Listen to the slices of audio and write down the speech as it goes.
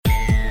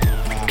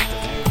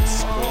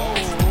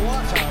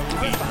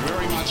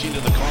much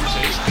into the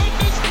contest.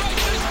 Goodness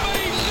gracious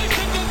me,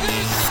 listen to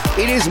this!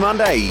 It is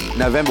Monday,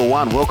 November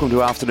 1. Welcome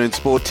to Afternoon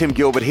Sport. Tim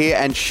Gilbert here,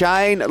 and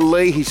Shane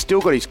Lee, he's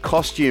still got his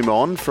costume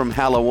on from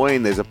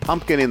Halloween. There's a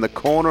pumpkin in the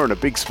corner and a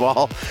big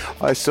smile.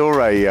 I saw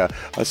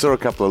a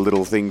couple of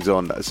little things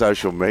on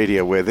social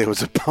media where there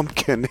was a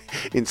pumpkin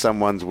in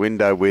someone's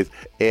window with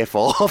F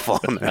off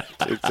on it.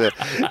 It's an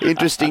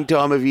interesting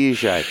time of year,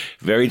 Shane.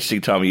 Very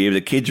interesting time of year.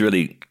 The kids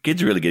really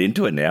get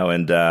into it now,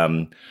 and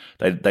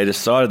they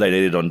decided they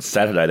needed on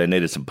Saturday. They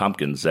needed some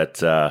pumpkins.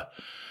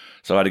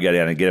 So I had to go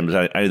down and get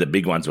them. Only the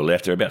big ones were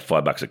left. They're about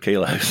 $5 a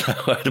kilo. So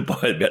I had to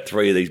buy about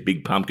 3 of these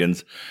big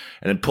pumpkins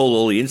and then pull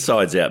all the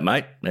insides out,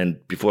 mate. And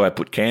before I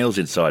put candles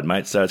inside,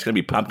 mate. So it's going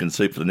to be pumpkin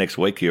soup for the next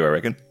week here, I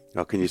reckon.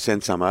 Oh, can you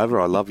send some over?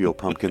 I love your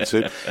pumpkin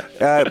soup.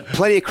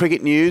 Plenty of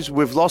cricket news.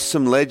 We've lost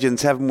some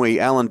legends, haven't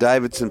we? Alan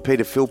Davidson,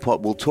 Peter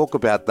Philpott. We'll talk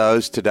about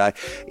those today.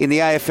 In the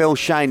AFL,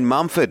 Shane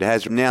Mumford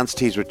has announced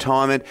his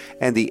retirement.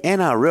 And the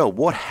NRL,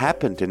 what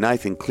happened to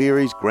Nathan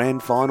Cleary's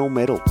grand final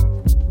medal?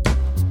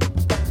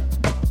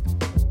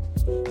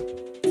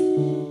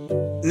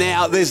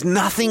 Now, there's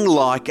nothing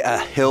like a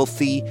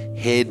healthy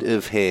head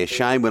of hair.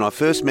 Shane, when I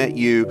first met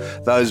you,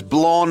 those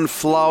blonde,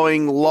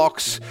 flowing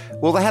locks,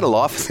 well, they had a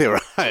life of their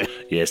own.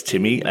 Yes,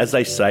 Timmy. As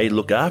they say,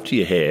 look after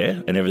your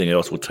hair and everything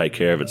else will take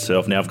care of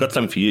itself. Now, I've got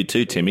something for you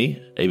too,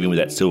 Timmy, even with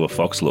that silver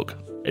fox look.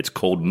 It's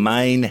called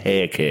Mane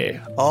Hair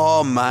Care.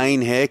 Oh,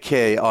 Mane Hair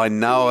Care. I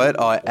know it.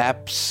 I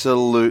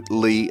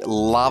absolutely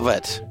love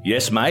it.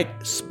 Yes, mate.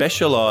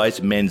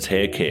 Specialised men's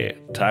hair care,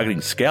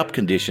 targeting scalp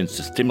conditions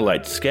to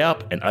stimulate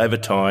scalp and over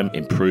time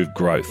improve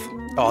growth.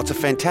 Oh, it's a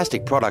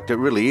fantastic product. It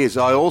really is.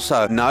 I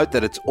also note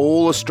that it's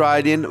all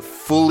Australian,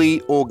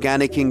 fully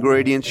organic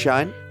ingredients,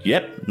 Shane.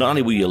 Yep. Not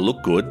only will you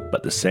look good,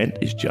 but the scent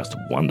is just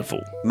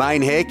wonderful.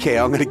 Mane Hair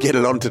Care. I'm going to get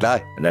it on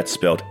today. And that's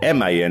spelled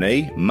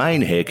M-A-N-E,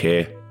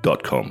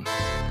 manehaircare.com.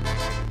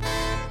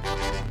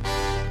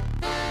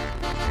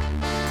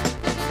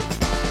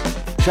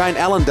 Shane,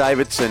 Alan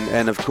Davidson,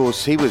 and of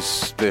course he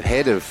was the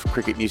head of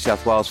Cricket New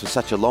South Wales for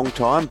such a long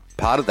time.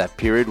 Part of that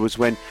period was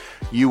when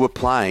you were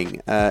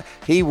playing.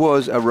 He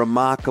was a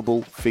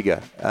remarkable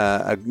figure,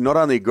 not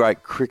only a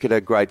great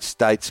cricketer, great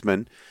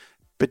statesman,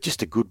 but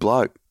just a good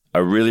bloke.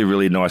 A really,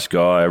 really nice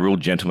guy, a real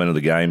gentleman of the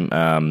game,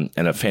 and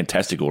a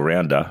fantastic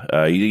all-rounder.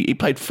 He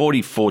played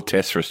 44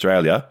 tests for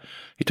Australia.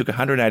 He took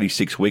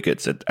 186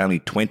 wickets at only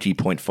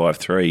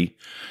 20.53,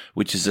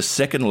 which is the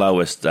second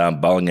lowest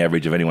bowling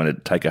average of anyone to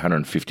take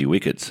 150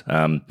 wickets.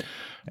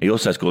 He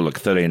also scored like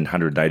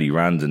 1,380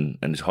 runs and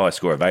his highest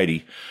score of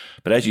 80.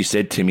 But as you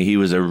said, Timmy, he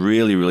was a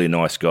really, really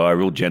nice guy, a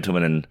real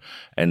gentleman,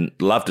 and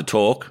loved to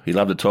talk. He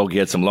loved to talk. He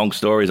had some long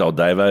stories, old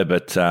Davo,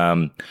 but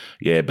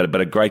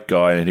but a great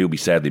guy, and he'll be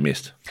sadly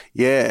missed.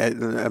 Yeah,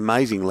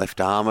 amazing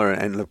left armour,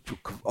 and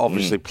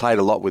obviously played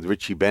a lot with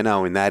Richie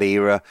Benaud in that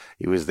era.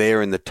 He was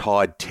there in the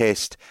Tide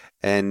Test,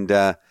 and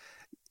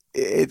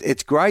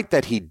it's great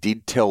that he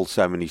did tell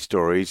so many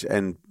stories,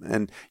 and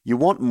you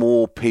want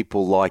more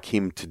people like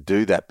him to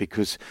do that,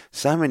 because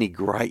so many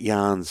great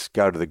yarns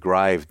go to the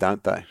grave,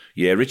 don't they?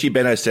 Yeah, Richie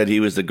Benaud said he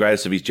was the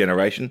greatest of his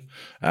generation,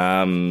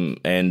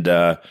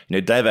 Davo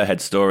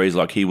had stories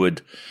like he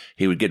would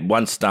get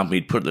one stump,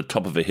 he'd put it at the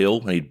top of a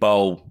hill, and he'd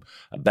bowl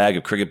a bag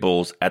of cricket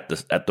balls at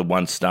the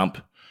one stump,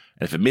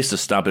 and if it missed the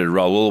stump, it'd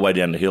roll all the way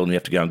down the hill, and you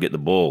have to go and get the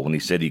ball. And he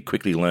said he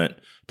quickly learnt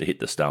to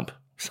hit the stump.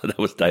 So that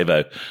was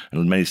Davo,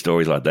 and many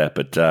stories like that.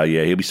 But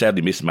he'll be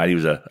sadly missed, mate. He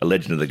was a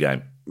legend of the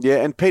game. Yeah,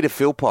 and Peter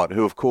Philpott,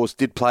 who of course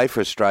did play for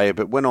Australia,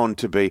 but went on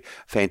to be a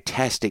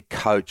fantastic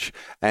coach,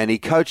 and he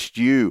coached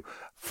you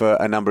for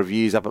a number of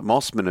years up at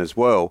Mossman as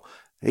well.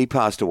 He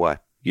passed away.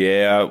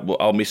 Yeah, well,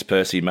 I'll miss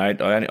Percy, mate.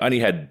 I only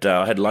had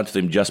lunch with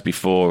him just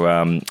before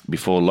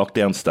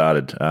lockdown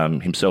started.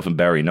 Himself and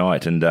Barry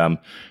Knight, and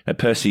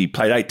Percy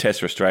played 8 tests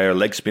for Australia, a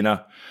leg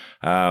spinner.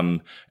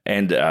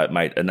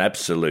 Mate, an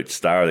absolute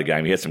star of the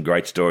game. He had some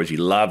great stories. He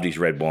loved his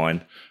red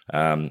wine.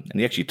 And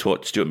he actually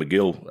taught Stuart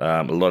McGill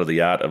a lot of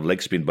the art of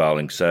leg spin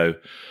bowling. So,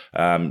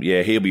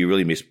 he'll be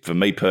really missed. For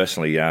me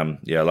personally, I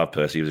love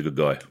Percy. He was a good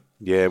guy.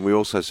 Yeah, and we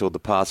also saw the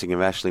passing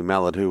of Ashley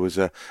Mallard, who was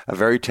a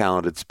very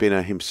talented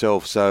spinner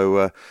himself.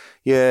 So,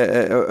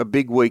 a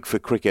big week for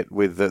cricket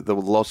with the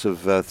loss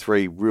of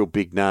 3 real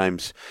big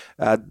names.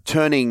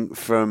 Turning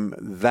from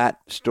that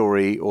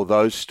story or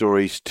those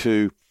stories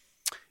to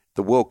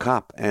the World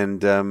Cup,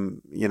 and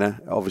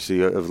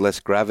obviously of less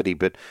gravity,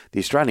 but the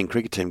Australian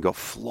cricket team got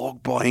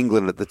flogged by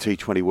England at the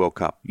T20 World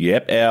Cup.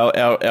 Yep,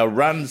 our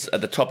runs at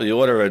the top of the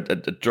order are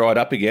dried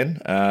up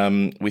again.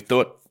 We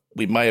thought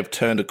we may have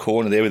turned a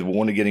corner there with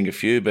Warner getting a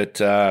few,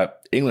 but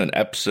England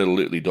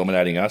absolutely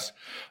dominating us.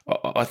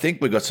 I think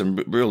we've got some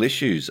real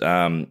issues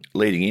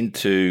leading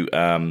into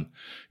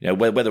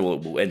whether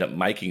we'll end up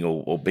making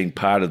or being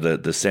part of the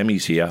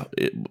semis here.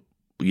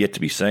 Yet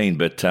to be seen,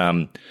 but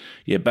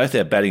both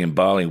our batting and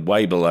bowling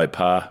way below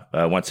par.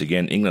 Once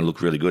again, England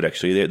look really good.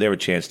 Actually, they're a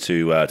chance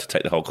to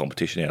take the whole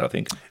competition out, I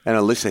think. And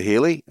Alyssa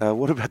Healy,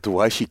 what about the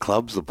way she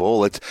clubs the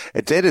ball? It's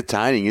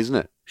entertaining, isn't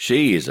it?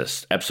 She is an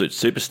absolute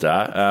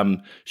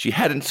superstar. She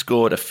hadn't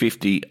scored a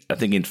 50, I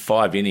think, in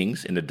 5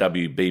 innings in the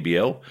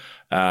WBBL.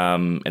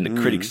 And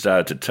the critics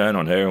started to turn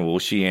on her, and well,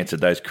 she answered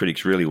those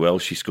critics really well.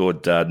 She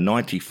scored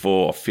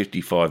 94 of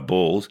 55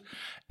 balls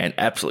and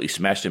absolutely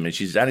smashed them. And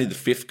she's only the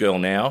 5th girl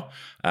now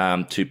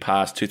to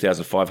pass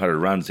 2,500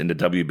 runs in the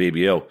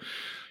WBBL.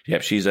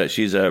 Yep, she's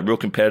a real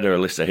competitor,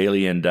 Alyssa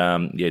Healy, and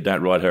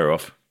don't write her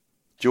off.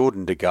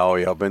 Jordan De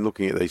Goey, I've been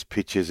looking at these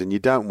pictures, and you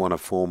don't want to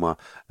form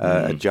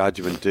a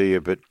judgment, do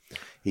you? But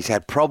he's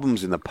had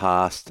problems in the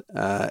past,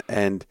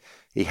 and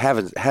he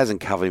hasn't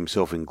covered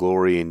himself in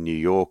glory in New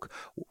York.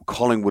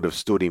 Collingwood have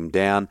stood him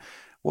down.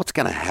 What's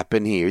going to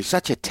happen here? He's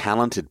such a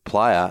talented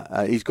player.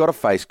 He's got to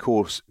face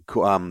court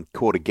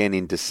again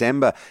in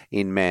December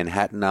in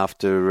Manhattan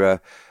after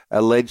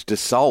alleged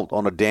assault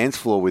on a dance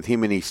floor with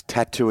him and his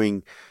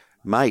tattooing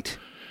mate.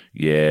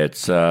 Yeah,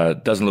 it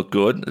doesn't look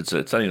good.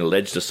 It's only an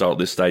alleged assault at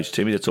this stage,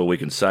 Timmy. That's all we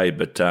can say.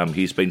 But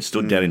he's been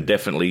stood down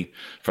indefinitely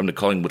from the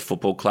Collingwood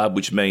Football Club,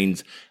 which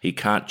means he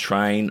can't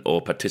train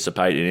or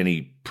participate in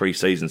any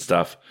pre-season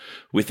stuff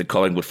with the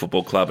Collingwood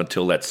Football Club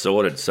until that's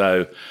sorted.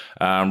 So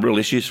real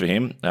issues for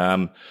him.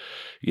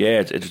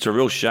 It's a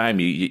real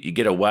shame. You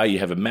get away, you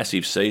have a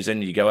massive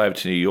season, you go over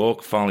to New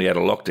York, finally out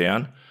of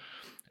lockdown,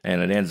 and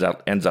it ends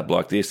up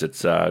like this.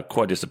 It's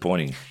quite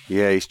disappointing.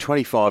 Yeah, he's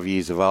 25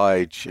 years of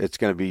age. It's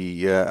going to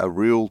be a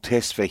real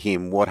test for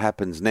him what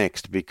happens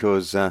next,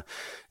 because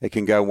it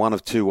can go one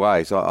of two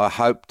ways. I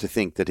hope to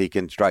think that he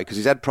can straight, because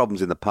he's had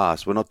problems in the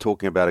past. We're not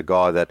talking about a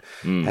guy that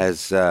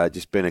has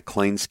just been a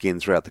clean skin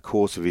throughout the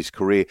course of his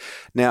career.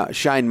 Now,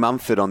 Shane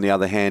Mumford, on the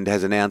other hand,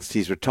 has announced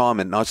his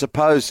retirement. And I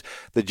suppose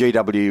the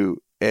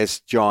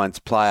GWS Giants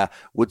player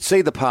would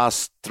see the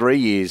past 3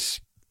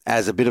 years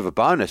as a bit of a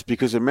bonus,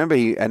 because remember,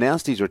 he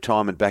announced his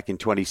retirement back in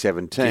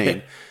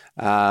 2017.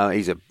 Yeah.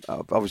 He's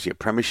obviously a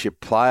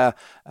premiership player,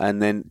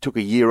 and then took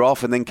a year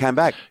off and then came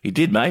back. He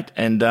did, mate.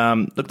 And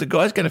look, the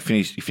guy's going to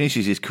finish. He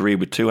finishes his career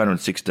with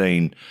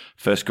 216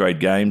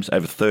 first-grade games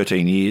over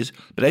 13 years.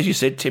 But as you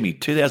said, Timmy,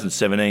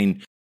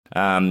 2017,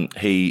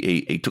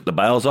 he took the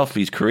bails off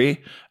his career,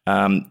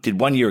 did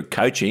 1 year of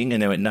coaching,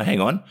 and then went, no, hang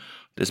on,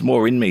 there's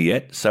more in me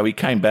yet. So he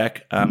came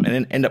back and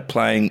then ended up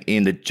playing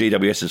in the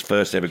GWS's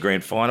first ever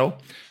grand final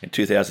in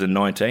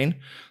 2019.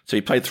 So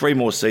he played 3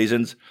 more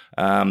seasons.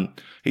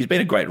 He's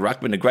been a great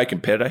ruckman, a great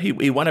competitor.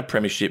 He won a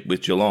premiership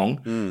with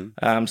Geelong.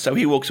 So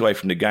he walks away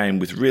from the game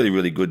with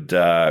really good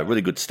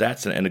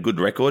stats and a good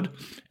record.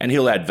 And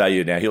he'll add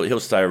value now. He'll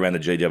stay around the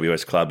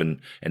GWS club and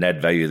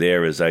add value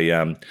there as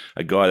a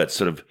guy that's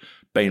sort of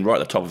been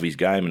right at the top of his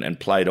game and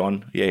played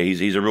on. Yeah,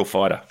 he's a real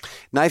fighter.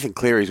 Nathan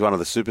Cleary is one of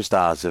the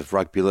superstars of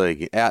rugby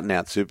league,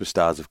 out-and-out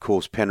superstars. Of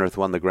course, Penrith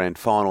won the grand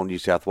final, New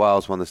South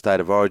Wales won the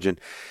State of Origin.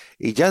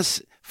 He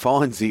just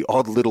finds the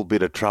odd little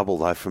bit of trouble,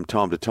 though, from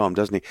time to time,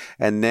 doesn't he?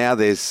 And now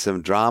there's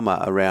some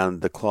drama around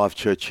the Clive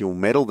Churchill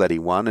medal that he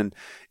won and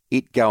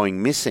it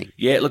going missing.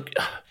 Yeah, look,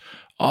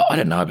 I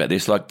don't know about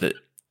this. Like the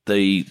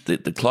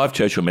Clive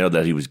Churchill medal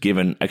that he was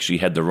given actually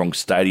had the wrong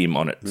stadium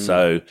on it.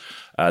 So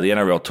the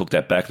NRL took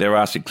that back. They're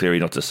asking Cleary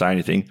not to say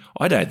anything.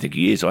 I don't think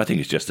he is. I think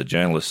it's just the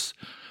journalists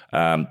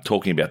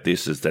talking about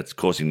this that's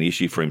causing the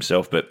issue for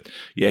himself. But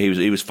yeah,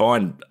 he was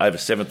fined over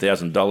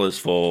 $7,000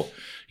 for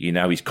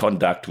his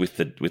conduct with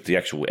the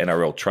actual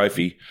NRL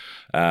trophy,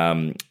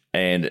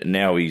 and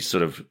now he's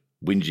sort of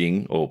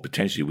whinging or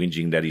potentially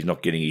whinging that he's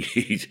not getting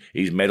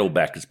his medal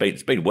back.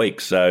 It's been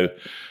weeks, so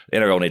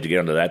NRL need to get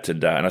onto that,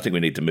 and I think we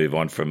need to move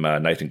on from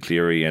Nathan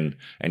Cleary and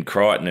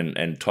Crichton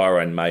and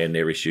Tyrone May and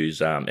their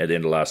issues at the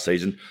end of last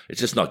season. It's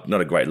just not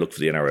a great look for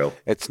the NRL.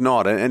 It's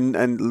not,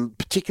 and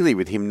particularly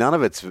with him, none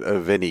of it's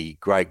of any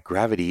great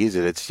gravity, is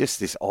it? It's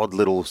just this odd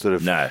little sort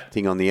of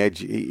thing on the edge.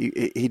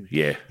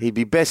 He'd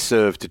be best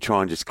served to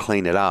try and just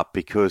clean it up,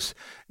 because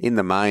in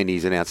the main,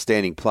 he's an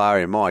outstanding player.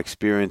 In my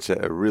experience,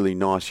 a really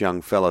nice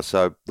young fella.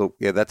 So, look,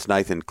 yeah, that's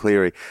Nathan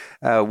Cleary.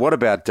 What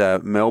about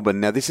Melbourne?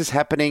 Now, this is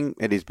happening.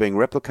 It is being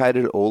replicated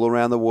all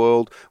around the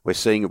world. We're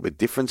seeing it with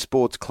different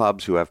sports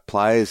clubs who have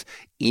players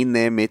in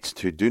their midst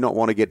who do not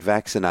want to get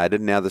vaccinated.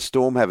 Now, the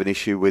Storm have an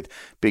issue with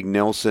Big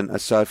Nelson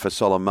Asofa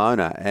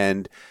Solomona,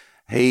 and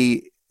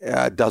he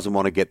doesn't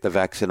want to get the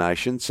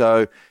vaccination.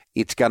 So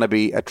it's going to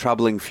be a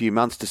troubling few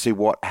months to see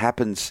what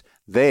happens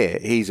there.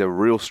 He's a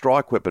real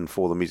strike weapon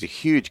for them. He's a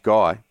huge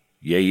guy.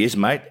 Yeah, he is,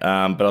 mate.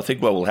 But I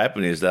think what will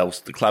happen is the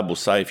club will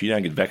say, if you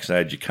don't get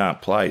vaccinated, you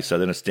can't play. So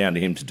then it's down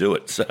to him to do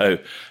it. So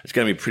it's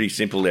going to be pretty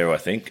simple there, I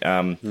think.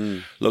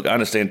 Look, I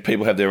understand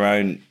people have their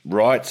own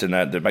rights and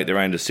they make their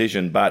own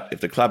decision. But if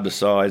the club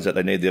decides that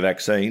they need the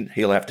vaccine,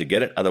 he'll have to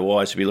get it.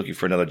 Otherwise, he'll be looking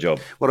for another job.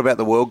 What about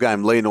the world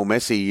game? Lionel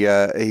Messi,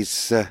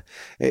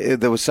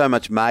 there was so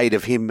much made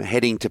of him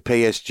heading to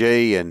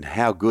PSG and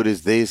how good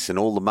is this and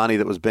all the money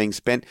that was being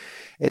spent.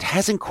 It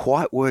hasn't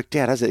quite worked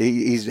out, has it?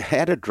 He's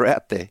had a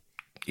drought there.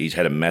 He's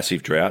had a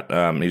massive drought.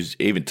 He's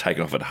even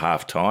taken off at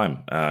half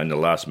time in the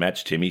last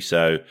match, Timmy.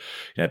 So,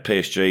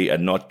 PSG are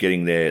not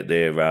getting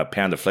their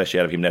pound of flesh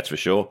out of him, that's for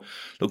sure.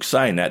 Look,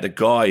 saying that, the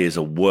guy is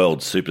a world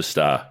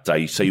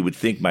superstar. So you would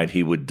think, mate,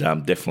 he would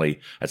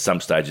definitely, at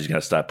some stage, he's going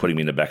to start putting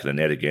him in the back of the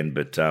net again.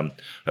 But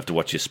have to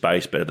watch his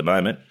space. But at the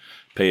moment,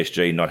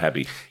 PSG not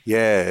happy.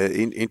 Yeah,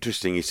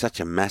 interesting. He's such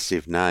a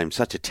massive name,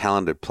 such a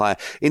talented player.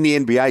 In the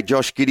NBA,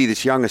 Josh Giddey,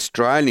 this young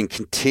Australian,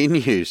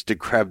 continues to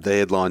grab the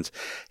headlines.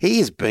 He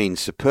has been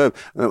superb.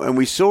 And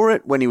we saw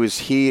it when he was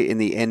here in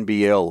the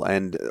NBL,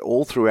 and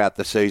all throughout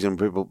the season,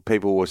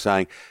 people were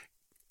saying,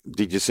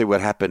 did you see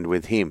what happened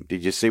with him?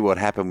 Did you see what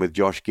happened with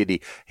Josh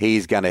Giddey?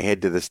 He's going to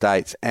head to the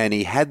States. And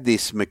he had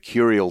this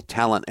mercurial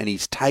talent, and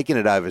he's taken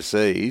it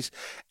overseas,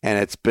 and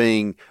it's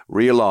being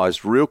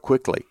realised real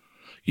quickly.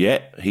 Yeah,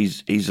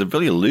 he's a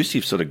really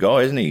elusive sort of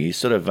guy, isn't he? He's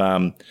sort of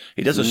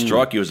he doesn't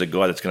strike you as a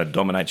guy that's going to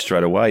dominate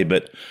straight away.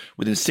 But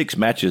within 6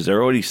 matches,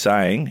 they're already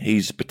saying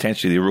he's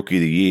potentially the rookie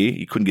of the year.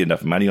 You couldn't get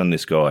enough money on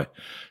this guy.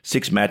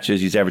 6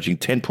 matches, he's averaging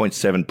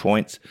 10.7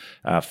 points,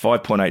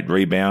 5.8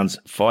 rebounds,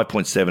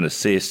 5.7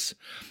 assists.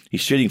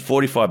 He's shooting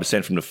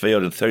 45% from the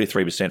field and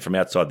 33% from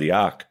outside the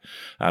arc.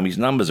 His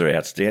numbers are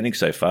outstanding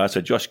so far.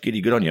 So Josh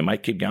Giddey, good on you,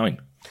 mate. Keep going.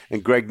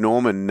 And Greg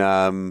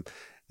Norman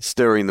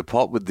stirring the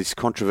pot with this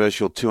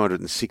controversial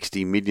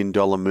 $260 million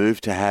move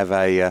to have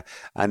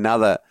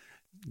another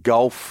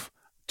golf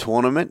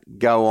tournament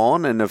go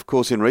on. And, of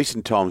course, in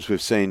recent times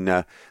we've seen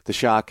the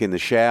Shark in the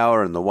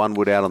shower and the One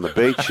Wood out on the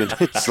beach. And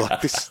it's like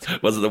this.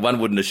 Was it the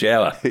One Wood in the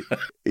shower?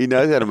 He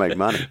knows how to make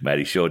money. Mate,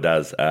 he sure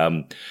does.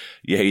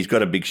 He's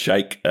got a big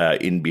shake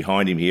in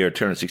behind him here, a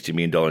 $260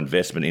 million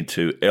investment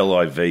into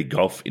LIV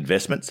Golf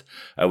Investments,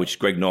 which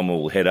Greg Norman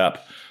will head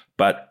up.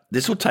 But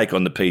this will take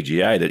on the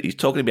PGA. That he's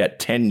talking about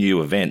 10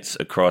 new events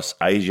across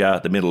Asia,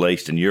 the Middle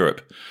East and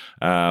Europe,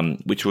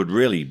 which would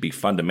really be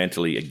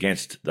fundamentally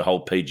against the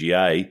whole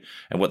PGA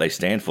and what they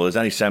stand for. There's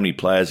only so many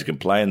players who can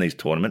play in these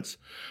tournaments.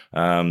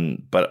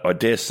 But I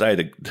dare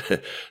say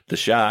the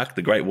Shark,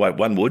 the Great White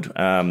One Wood,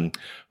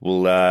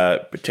 will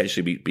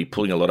potentially be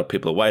pulling a lot of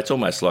people away. It's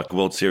almost like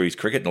World Series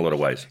cricket in a lot of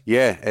ways.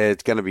 Yeah,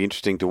 it's going to be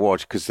interesting to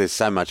watch because there's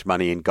so much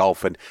money in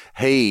golf, and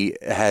he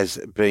has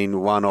been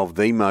one of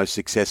the most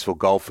successful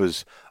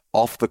golfers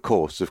off the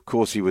course. Of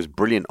course, he was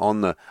brilliant on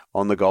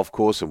the golf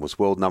course and was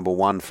world number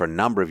one for a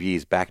number of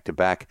years back to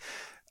back.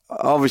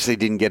 Obviously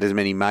didn't get as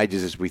many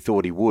majors as we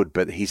thought he would,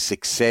 but his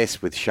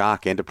success with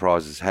Shark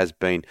Enterprises has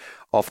been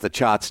off the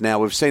charts. Now,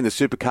 we've seen the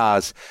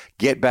supercars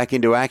get back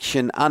into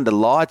action under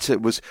lights.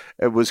 It was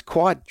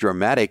quite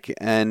dramatic,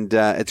 and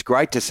it's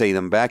great to see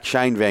them back.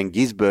 Shane Van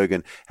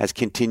Gisbergen has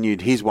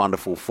continued his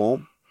wonderful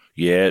form.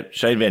 Yeah,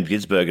 Shane Van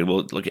Gisbergen,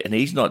 well, look, and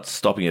he's not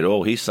stopping at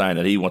all. He's saying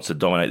that he wants to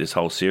dominate this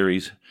whole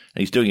series,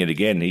 and he's doing it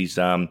again.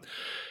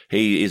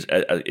 He is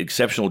an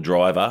exceptional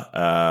driver,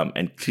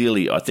 and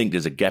clearly I think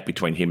there's a gap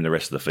between him and the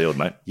rest of the field,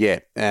 mate. Yeah,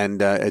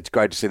 and it's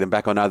great to see them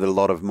back. I know that a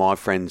lot of my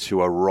friends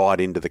who are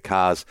right into the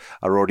cars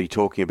are already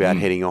talking about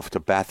heading off to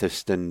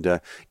Bathurst and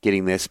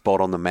getting their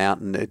spot on the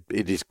mountain.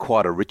 It is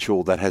quite a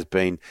ritual that has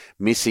been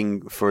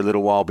missing for a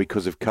little while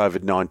because of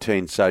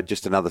COVID-19, so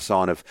just another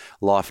sign of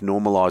life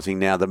normalising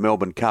now. The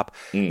Melbourne Cup,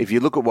 if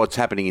you look at what's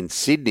happening in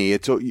Sydney,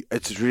 it's a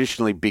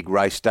traditionally big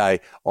race day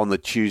on the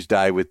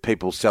Tuesday with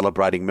people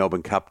celebrating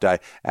Melbourne Cup Day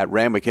at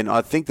Randwick, and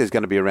I think there's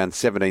going to be around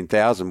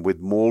 17,000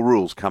 with more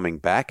rules coming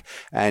back.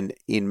 And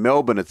in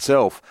Melbourne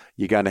itself,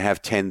 you're going to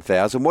have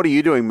 10,000. What are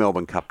you doing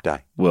Melbourne Cup Day?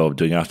 Well,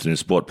 doing Afternoon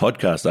Sport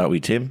podcast, aren't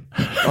we, Tim?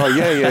 Oh,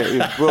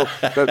 yeah. Well,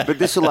 but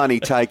this will only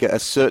take a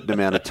certain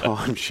amount of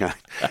time, Shane.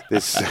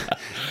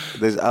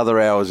 There's other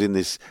hours in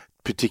this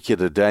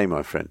particular day,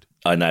 my friend.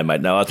 I know,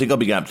 mate. No, I think I'll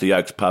be going up to the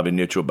Oaks pub in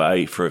Neutral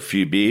Bay for a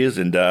few beers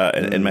and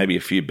maybe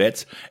a few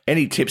bets.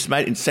 Any tips,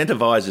 mate?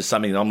 Incentivise is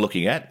something I'm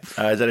looking at.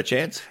 Is that a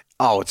chance?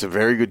 Oh, it's a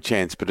very good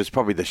chance, but it's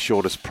probably the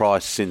shortest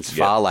price since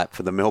Far Lap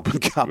for the Melbourne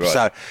Cup. Right.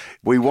 So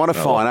we want to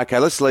find. Okay,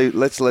 let's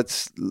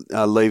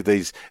leave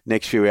these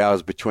next few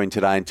hours between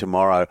today and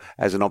tomorrow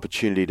as an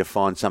opportunity to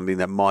find something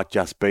that might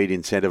just beat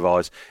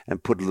Incentivise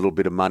and put a little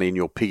bit of money in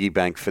your piggy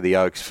bank for the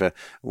Oaks for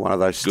one of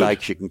those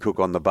steaks you can cook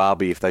on the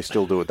barbie if they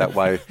still do it that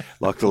way,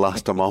 like the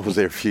last time I was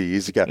there a few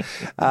years ago.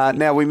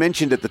 Now, we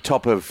mentioned at the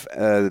top of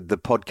the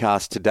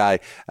podcast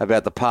today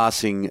about the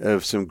passing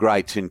of some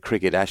greats in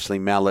cricket, Ashley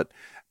Mallett,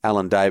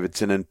 Alan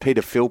Davidson and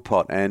Peter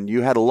Philpott, and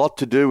you had a lot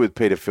to do with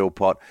Peter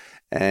Philpott,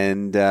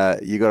 and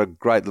you got a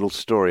great little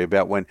story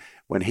about when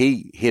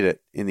he hit it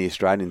in the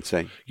Australian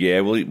scene. Yeah,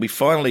 well, we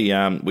finally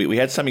we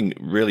had something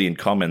really in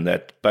common,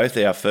 that both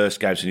our first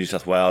games in New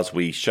South Wales,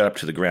 we showed up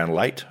to the ground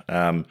late.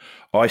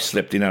 I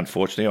slept in,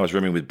 unfortunately. I was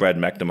rooming with Brad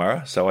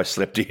McNamara, so I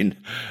slept in,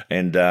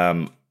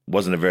 and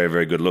wasn't a very,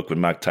 very good look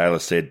when Mark Taylor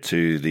said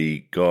to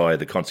the guy,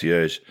 the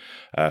concierge,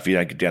 if you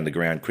don't get down the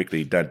ground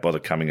quickly, don't bother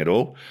coming at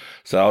all.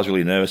 So I was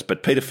really nervous.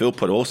 But Peter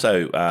Philpott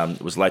also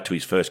was late to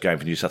his first game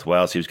for New South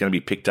Wales. He was going to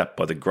be picked up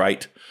by the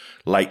great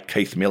late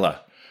Keith Miller,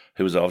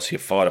 who was obviously a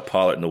fighter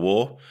pilot in the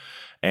war.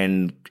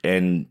 And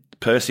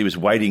Percy was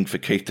waiting for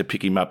Keith to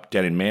pick him up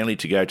down in Manly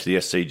to go to the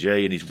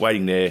SCG, and he's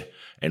waiting there.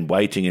 and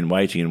waiting.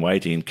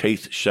 And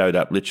Keith showed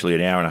up literally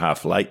an hour and a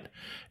half late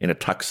in a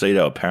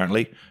tuxedo,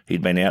 apparently.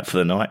 He'd been out for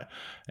the night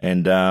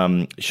and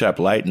showed up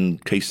late,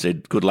 and Keith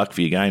said, good luck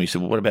for your game. He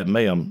said, well, what about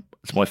me?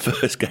 It's my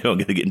first game. I'm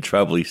going to get in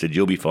trouble. He said,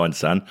 you'll be fine,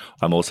 son.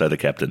 I'm also the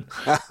captain.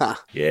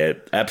 Yeah,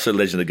 absolute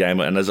legend of the game.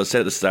 And as I said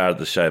at the start of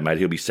the show, mate,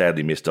 he'll be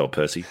sadly missed, old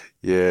Percy.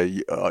 Yeah,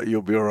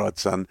 you'll be all right,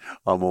 son.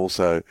 I'm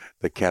also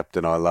the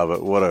captain. I love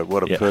it. What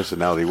a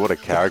personality. What a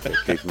character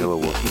Keith Miller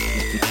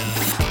was.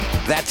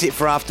 That's it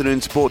for Afternoon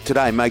Sport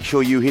today. Make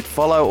sure you hit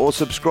follow or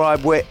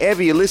subscribe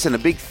wherever you listen. A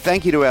big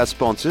thank you to our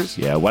sponsors.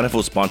 Yeah,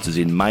 wonderful sponsors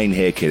in Maine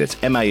Haircare.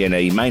 That's MANE,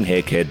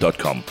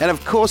 mainhaircare.com. And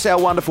of course,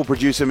 our wonderful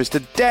producer,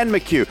 Mr. Dan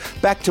McHugh.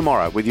 Back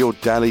tomorrow with your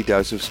daily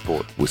dose of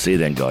sport. We'll see you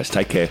then, guys.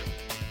 Take care.